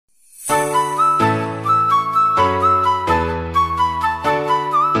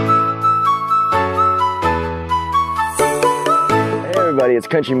everybody, it's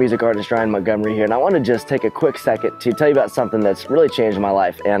country music artist Ryan Montgomery here, and I want to just take a quick second to tell you about something that's really changed my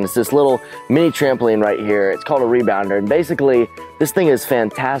life, and it's this little mini trampoline right here. It's called a Rebounder, and basically this thing is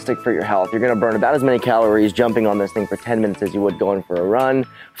fantastic for your health. You're going to burn about as many calories jumping on this thing for 10 minutes as you would going for a run.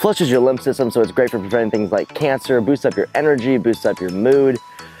 Flushes your lymph system, so it's great for preventing things like cancer, boosts up your energy, boosts up your mood.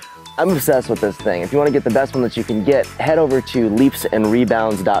 I'm obsessed with this thing. If you want to get the best one that you can get, head over to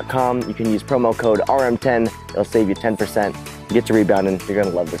leapsandrebounds.com. You can use promo code RM10. It'll save you 10%. Get to rebounding. You're going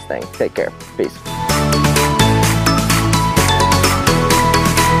to love this thing. Take care. Peace.